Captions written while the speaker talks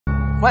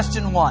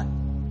Question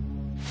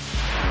 1.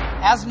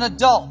 As an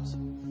adult,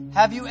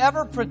 have you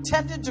ever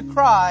pretended to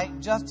cry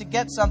just to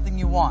get something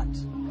you want?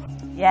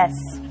 Yes.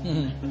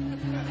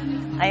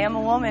 I am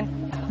a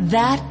woman.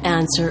 That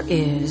answer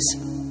is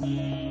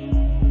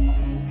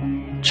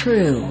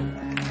true.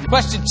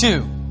 Question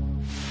 2.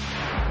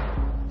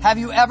 Have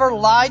you ever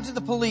lied to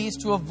the police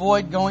to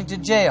avoid going to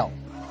jail?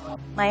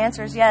 My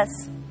answer is yes.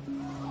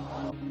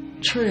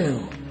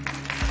 True.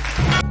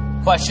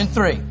 Question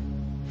 3.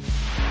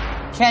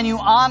 Can you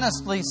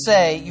honestly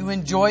say you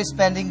enjoy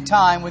spending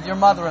time with your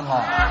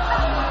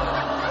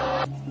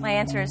mother-in-law? My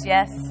answer is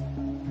yes.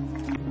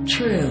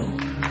 True.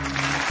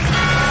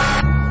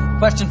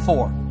 Question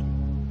 4.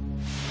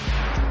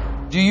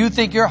 Do you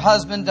think your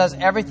husband does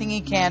everything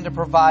he can to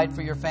provide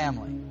for your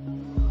family?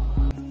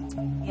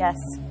 Yes.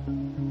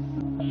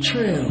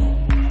 True.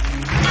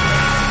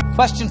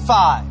 Question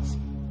 5.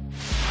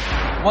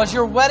 Was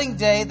your wedding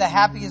day the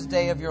happiest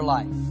day of your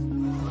life?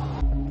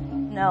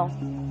 No.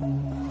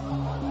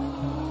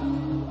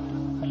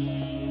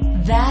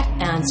 That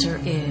answer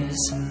is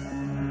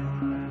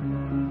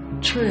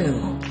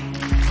true.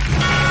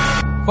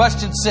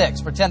 Question 6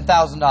 for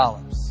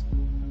 $10,000.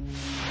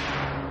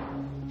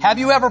 Have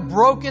you ever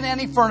broken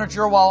any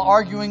furniture while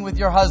arguing with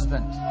your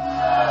husband?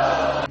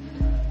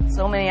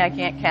 So many I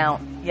can't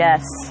count.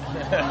 Yes.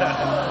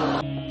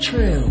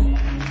 True.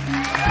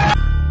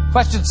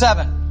 Question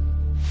 7.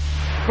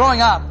 Growing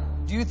up,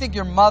 do you think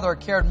your mother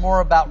cared more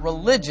about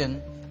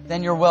religion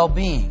than your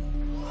well-being?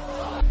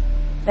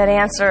 That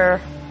answer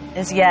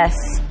is yes.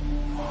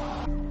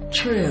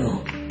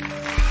 True.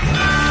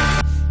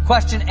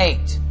 Question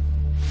 8.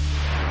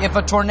 If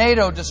a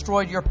tornado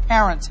destroyed your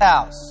parents'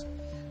 house,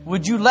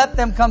 would you let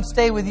them come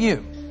stay with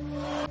you?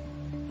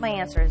 My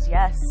answer is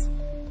yes.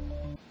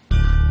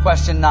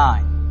 Question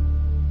 9.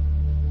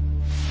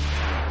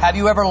 Have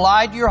you ever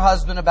lied to your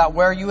husband about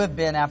where you have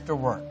been after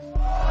work?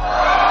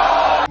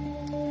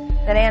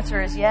 That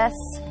answer is yes.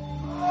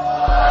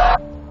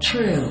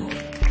 True.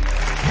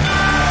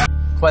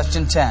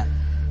 Question 10.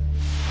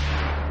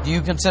 Do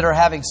you consider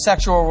having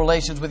sexual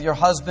relations with your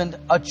husband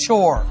a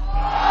chore?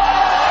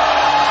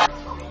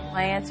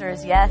 My answer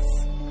is yes.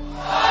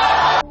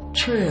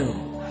 True.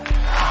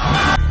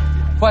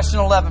 Question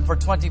 11 for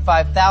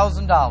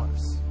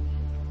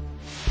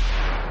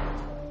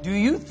 $25,000. Do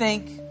you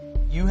think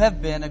you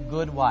have been a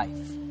good wife?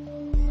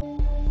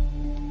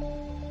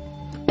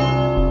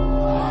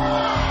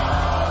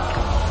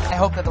 I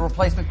hope that the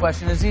replacement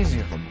question is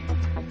easier.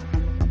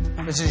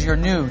 This is your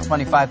new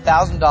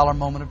 $25,000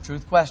 moment of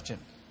truth question.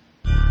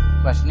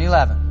 Question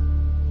 11.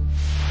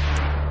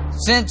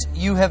 Since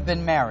you have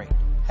been married,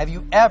 have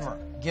you ever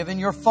given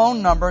your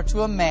phone number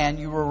to a man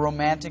you were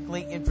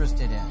romantically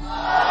interested in?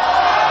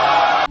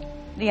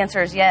 The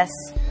answer is yes.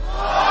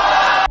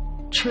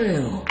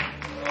 True.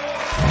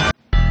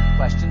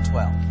 Question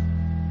 12.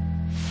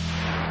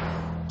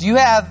 Do you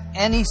have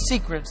any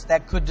secrets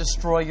that could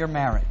destroy your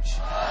marriage?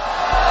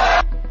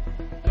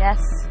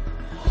 Yes.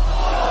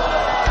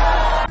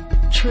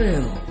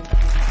 True.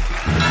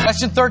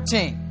 Question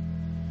 13.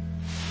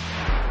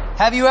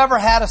 Have you ever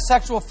had a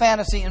sexual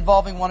fantasy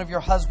involving one of your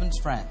husband's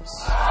friends?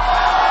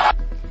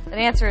 The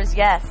answer is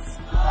yes.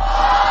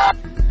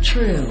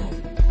 True.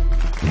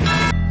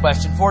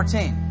 Question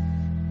 14.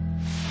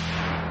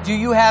 Do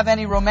you have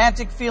any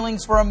romantic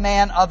feelings for a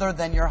man other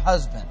than your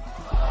husband?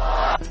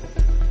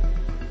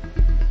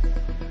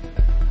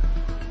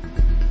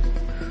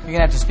 You're going to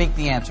have to speak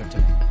the answer to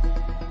me.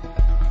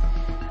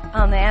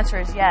 The answer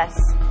is yes.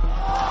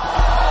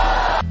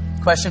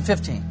 Question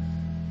 15.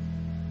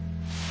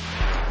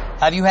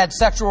 Have you had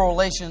sexual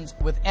relations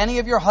with any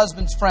of your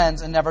husband's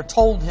friends and never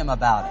told him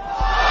about it?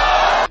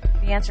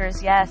 The answer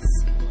is yes.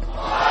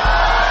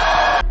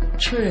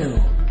 True.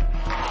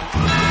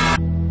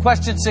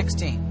 Question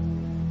 16.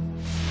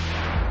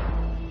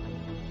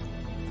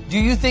 Do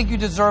you think you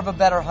deserve a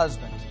better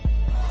husband?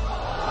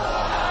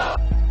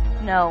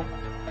 No.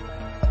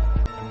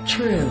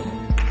 True.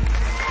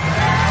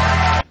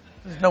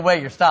 There's no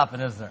way you're stopping,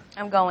 is there?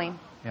 I'm going.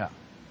 Yeah.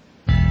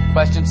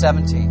 Question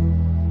 17.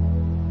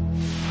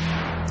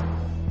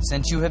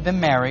 Since you have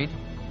been married,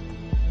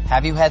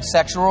 have you had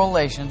sexual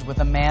relations with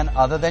a man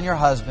other than your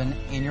husband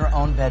in your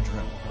own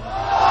bedroom?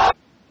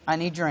 I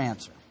need your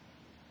answer.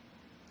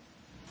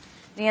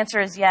 The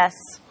answer is yes.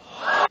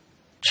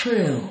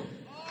 True.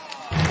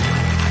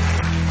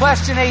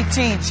 Question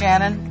 18,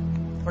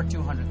 Shannon, for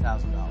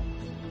 $200,000.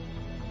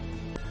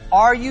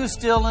 Are you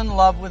still in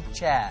love with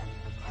Chad?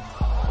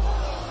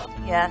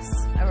 Yes,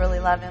 I really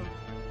love him.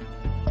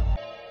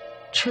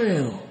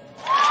 True.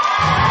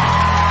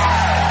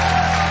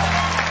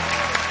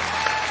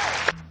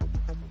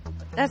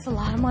 That's a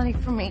lot of money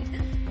for me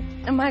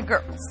and my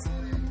girls.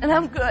 And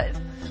I'm good.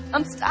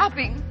 I'm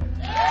stopping.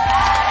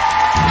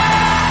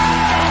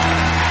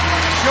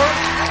 Sure?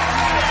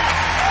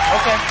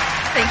 Okay.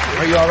 Thank you.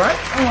 Are you all right?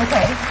 I'm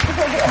okay.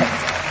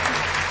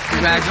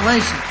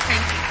 Congratulations.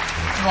 Thank you.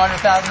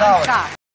 $200,000. Stop.